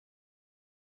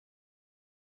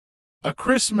A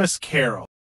Christmas Carol.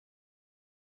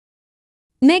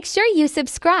 Make sure you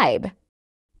subscribe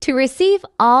to receive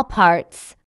all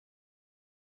parts.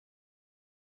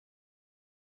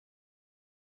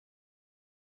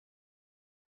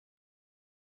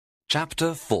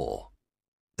 Chapter 4.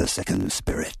 The Second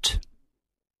Spirit.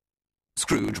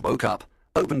 Scrooge woke up,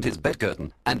 opened his bed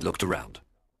curtain, and looked around.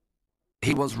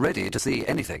 He was ready to see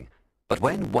anything, but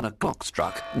when 1 o'clock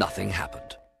struck, nothing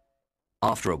happened.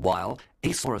 After a while,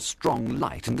 he saw a strong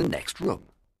light in the next room.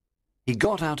 He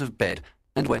got out of bed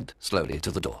and went slowly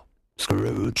to the door.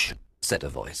 Scrooge, Said a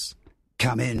voice.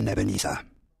 come in, Ebenezer.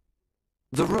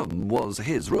 The room was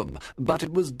his room, but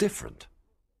it was different.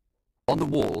 On the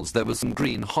walls there was some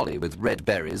green holly with red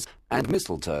berries and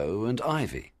mistletoe and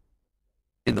ivy.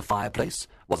 In the fireplace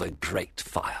was a great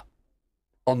fire.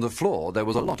 On the floor there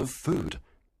was a lot of food: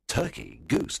 turkey,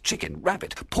 goose, chicken,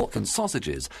 rabbit, pork and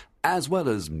sausages, as well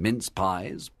as mince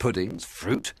pies, puddings,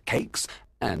 fruit, cakes,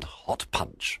 and hot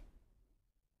punch.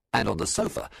 And on the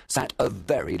sofa sat a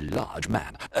very large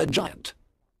man, a giant,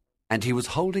 and he was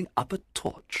holding up a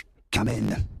torch. Come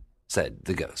in. Said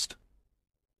the ghost.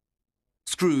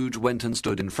 Scrooge went and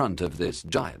stood in front of this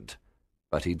giant,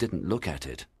 but he didn't look at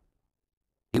it.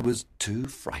 He was too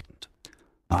frightened.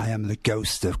 I am the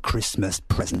ghost of Christmas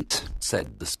present.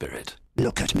 Said the spirit.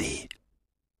 Look at me.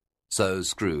 So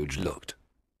Scrooge looked.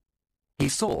 He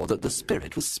saw that the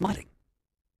spirit was smiling.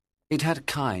 It had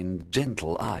kind,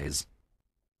 gentle eyes.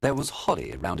 There was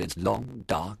holly round its long,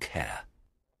 dark hair.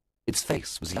 Its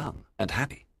face was young and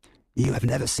happy. You have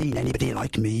never seen anybody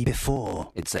like me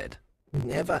before. It said.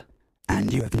 Never.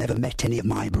 And you have never met any of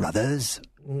my brothers?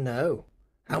 No.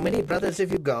 How many brothers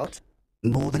have you got?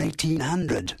 More than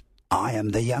 1,800. I am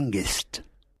the youngest.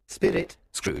 Spirit,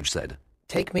 Scrooge said.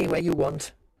 take me where you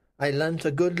want. I learnt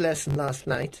a good lesson last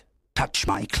night. Touch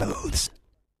my clothes.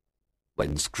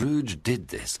 When Scrooge did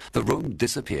this, the room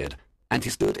disappeared, and he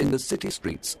stood in the city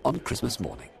streets on Christmas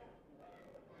morning.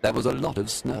 There was a lot of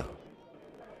snow.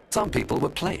 Some people were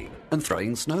playing and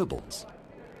throwing snowballs.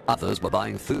 Others were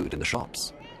buying food in the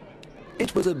shops.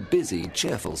 It was a busy,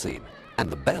 cheerful scene, and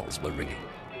the bells were ringing.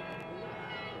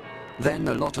 Then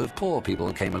a lot of poor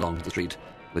people came along the street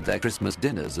with their Christmas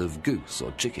dinners of goose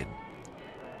or chicken.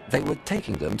 They were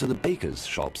taking them to the bakers'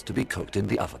 shops to be cooked in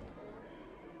the oven.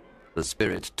 The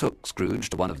spirit took Scrooge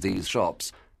to one of these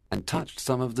shops and touched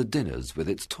some of the dinners with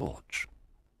its torch.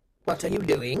 What are you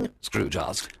doing? Scrooge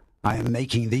asked. I am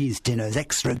making these dinners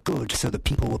extra good so the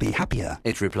people will be happier.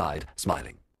 It replied,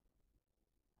 smiling.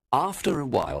 After a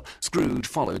while, Scrooge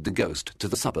followed the ghost to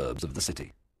the suburbs of the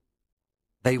city.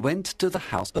 They went to the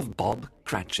house of Bob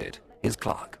Cratchit, his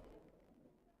clerk.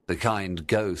 The kind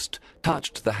ghost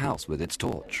touched the house with its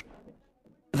torch.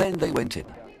 Then they went in.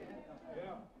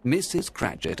 Mrs.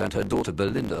 Cratchit and her daughter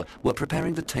Belinda were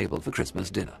preparing the table for Christmas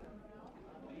dinner.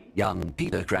 Young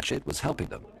Peter Cratchit was helping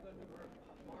them.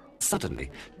 Suddenly,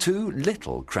 2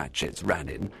 little Cratchits ran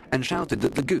in and shouted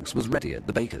that the goose was ready at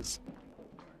the baker's.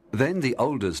 Then the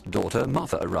oldest daughter,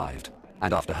 Martha, arrived,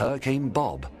 and after her came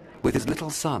Bob, with his little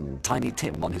son, Tiny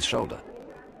Tim, on his shoulder.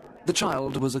 The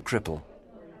child was a cripple,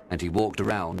 and he walked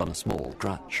around on a small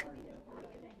crutch.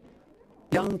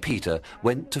 Young Peter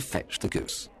went to fetch the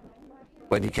goose.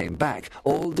 When he came back,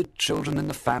 all the children in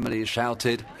the family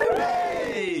shouted,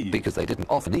 "Hooray!" because they didn't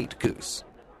often eat goose.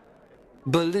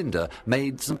 Belinda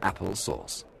made some apple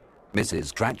sauce.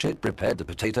 Mrs. Cratchit prepared the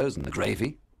potatoes and the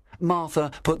gravy. Martha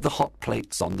put the hot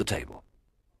plates on the table.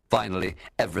 Finally,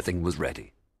 everything was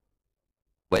ready.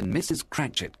 When Mrs.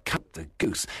 Cratchit cut the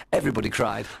goose, everybody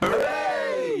cried,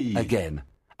 "Hooray!" again,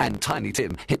 and Tiny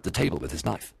Tim hit the table with his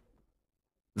knife.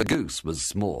 The goose was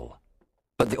small,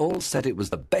 but they all said it was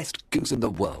the best goose in the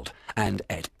world, and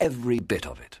ate every bit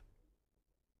of it.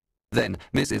 Then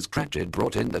Mrs. Cratchit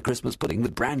brought in the Christmas pudding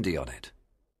with brandy on it.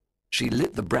 She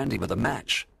lit the brandy with a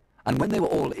match, and when they were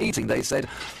all eating, they said,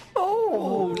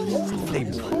 "Oh, lovely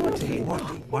pudding!"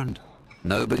 Wonderful.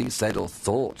 Nobody said or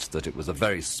thought that it was a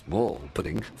very small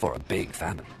pudding for a big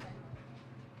family.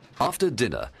 After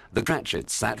dinner, the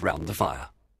Cratchits sat round the fire.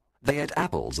 They ate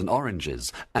apples and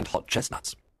oranges and hot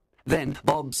chestnuts. Then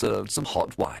Bob served some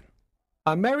hot wine.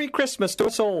 A Merry Christmas to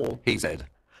us all, He said.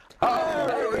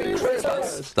 Merry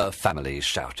Christmas! The family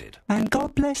shouted. And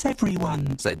God bless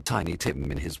everyone. Said Tiny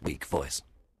Tim in his weak voice.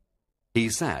 He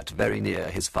sat very near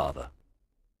his father.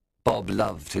 Bob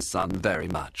loved his son very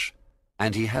much,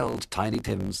 and he held Tiny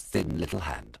Tim's thin little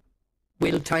hand.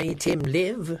 Will Tiny Tim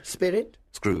live, Spirit?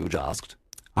 Scrooge asked.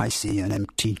 I see an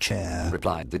empty chair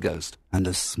Replied the ghost. and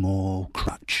a small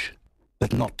crutch,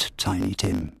 but not Tiny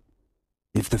Tim.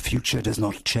 If the future does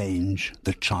not change,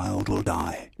 the child will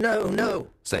die. No, no.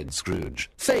 Said Scrooge.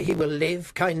 Say he will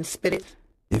live, kind Spirit.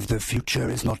 If the future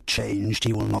is not changed,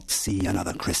 he will not see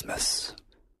another Christmas.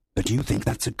 But you think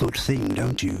that's a good thing,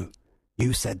 don't you?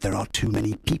 You said there are too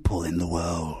many people in the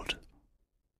world.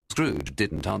 Scrooge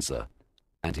didn't answer,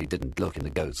 and he didn't look in the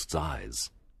ghost's eyes.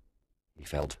 He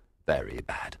felt very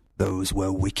bad. Those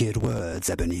were wicked words,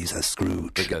 Ebenezer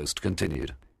Scrooge. The ghost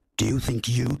continued. Do you think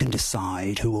you can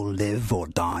decide who will live or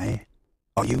die?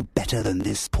 Are you better than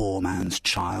this poor man's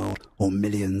child, or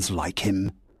millions like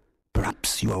him?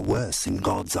 Perhaps you are worse in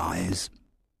God's eyes.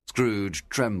 Scrooge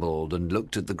trembled and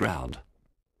looked at the ground.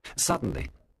 Suddenly,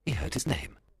 he heard his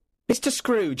name. Mr.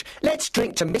 Scrooge, let's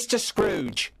drink to Mr.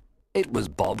 Scrooge. It was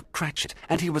Bob Cratchit,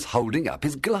 and he was holding up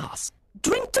his glass.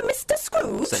 Drink to Mr.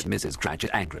 Scrooge? Said Mrs.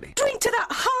 Cratchit angrily. Drink to that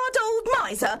hard old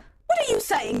miser? What are you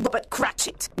saying, Robert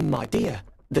Cratchit? My dear,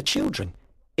 the children.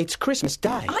 It's Christmas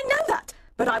Day. I know that,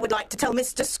 but I would like to tell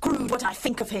Mr. Scrooge what I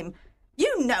think of him.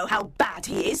 You know how bad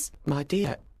he is. My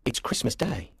dear, it's Christmas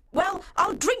Day. Well,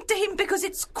 I'll drink to him because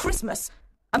it's Christmas.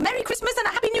 A Merry Christmas and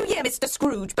a Happy New Year, Mr.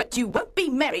 Scrooge, but you won't be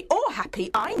merry or happy,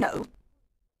 I know.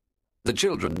 The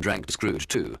children drank to Scrooge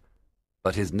too,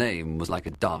 but his name was like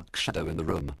a dark shadow in the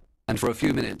room, and for a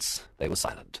few minutes they were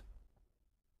silent.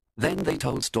 Then they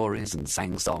told stories and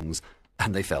sang songs,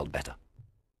 and they felt better.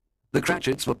 The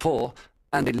Cratchits were poor,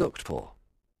 and they looked poor.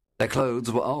 Their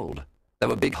clothes were old. There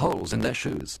were big holes in their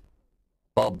shoes.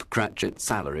 Bob Cratchit's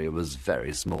salary was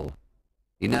very small.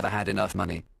 He never had enough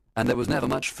money, and there was never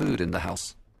much food in the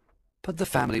house. But the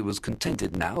family was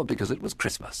contented now because it was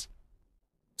Christmas.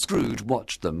 Scrooge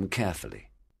watched them carefully.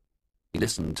 He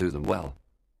listened to them well,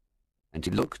 and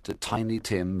he looked at Tiny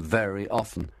Tim very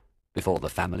often before the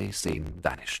family scene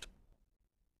vanished.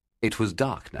 It was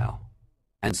dark now,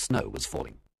 and snow was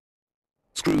falling.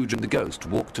 Scrooge and the ghost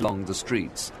walked along the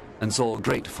streets and saw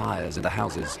great fires in the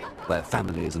houses where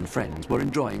families and friends were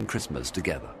enjoying Christmas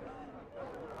together.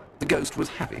 The ghost was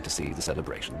happy to see the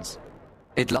celebrations.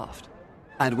 It laughed,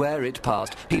 and where it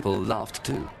passed, people laughed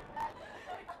too.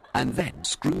 And then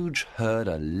Scrooge heard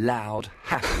a loud,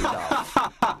 happy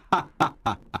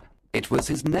laugh. It was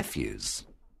his nephew's.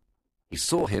 He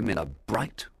saw him in a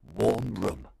bright, warm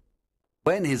room.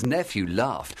 When his nephew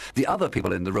laughed, the other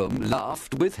people in the room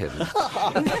laughed with him.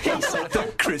 He said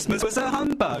that Christmas was a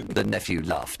humbug. The nephew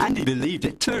laughed. And he believed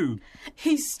it too.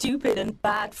 He's stupid and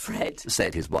bad, Fred.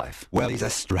 Said his wife. Well, he's a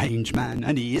strange man,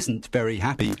 and he isn't very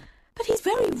happy. But he's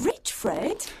very rich,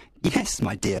 Fred. Yes,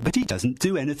 my dear, but he doesn't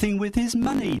do anything with his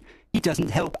money. He doesn't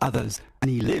help others,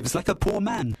 and he lives like a poor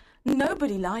man.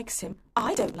 Nobody likes him.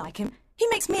 I don't like him. He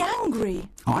makes me angry.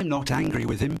 I'm not angry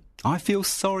with him. I feel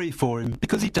sorry for him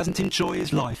because he doesn't enjoy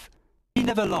his life. He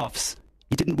never laughs.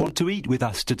 He didn't want to eat with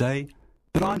us today.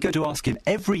 But I'm going to ask him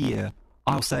every year.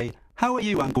 I'll say, "How are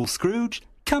you, Uncle Scrooge?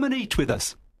 Come and eat with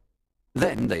us."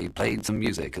 Then they played some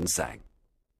music and sang.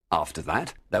 After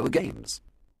that, there were games.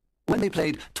 When they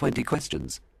played 20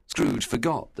 questions, Scrooge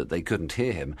forgot that they couldn't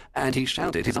hear him, and he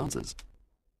shouted his answers.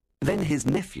 Then his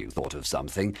nephew thought of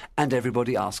something, and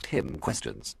everybody asked him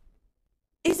questions.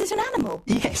 Is it an animal?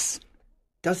 Yes.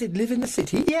 Does it live in the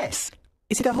city? Yes.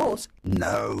 Is it a horse?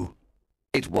 No.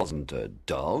 It wasn't a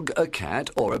dog, a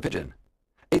cat, or a pigeon.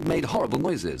 It made horrible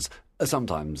noises.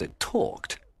 Sometimes it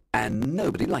talked, and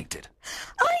nobody liked it.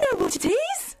 I know what it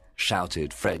is!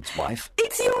 Shouted Fred's wife.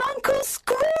 It's your Uncle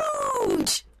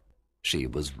Scrooge! She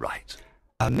was right.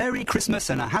 A Merry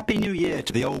Christmas and a Happy New Year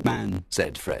to the old man,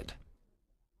 said Fred.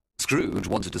 Scrooge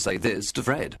wanted to say this to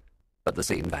Fred, but the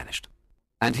scene vanished,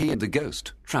 and he and the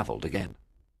ghost travelled again.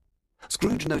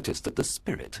 Scrooge noticed that the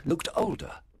spirit looked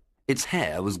older. Its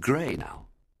hair was grey now.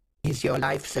 Is your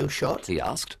life so short? He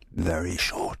asked. Very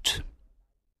short.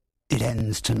 It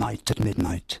ends tonight at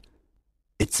midnight.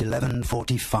 It's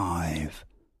 11:45.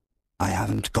 I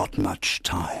haven't got much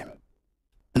time.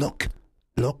 Look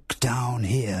down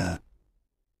here.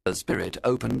 The spirit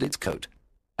opened its coat,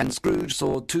 and Scrooge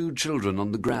saw 2 children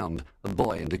on the ground, a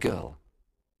boy and a girl.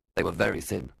 They were very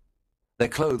thin. Their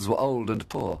clothes were old and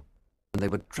poor, and they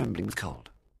were trembling with cold.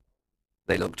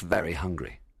 They looked very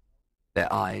hungry.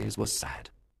 Their eyes were sad.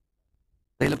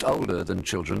 They looked older than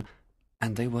children,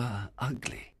 and they were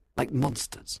ugly, like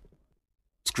monsters.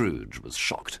 Scrooge was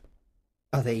shocked.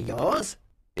 Are they yours?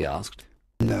 He asked.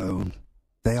 No,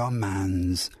 they are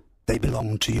man's. They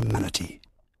belong to humanity.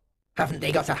 Haven't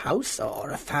they got a house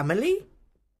or a family?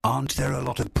 Aren't there a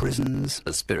lot of prisons?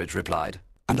 The spirit replied.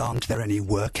 And aren't there any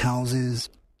workhouses?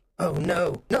 Oh,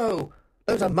 no, no.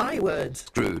 Those are my words.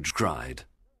 Scrooge cried.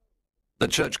 The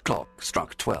church clock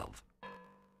struck 12.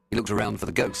 He looked around for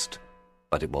the ghost,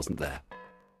 but it wasn't there.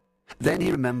 Then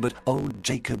he remembered old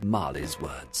Jacob Marley's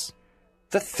words.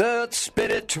 The third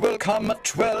spirit will come at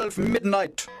 12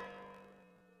 midnight.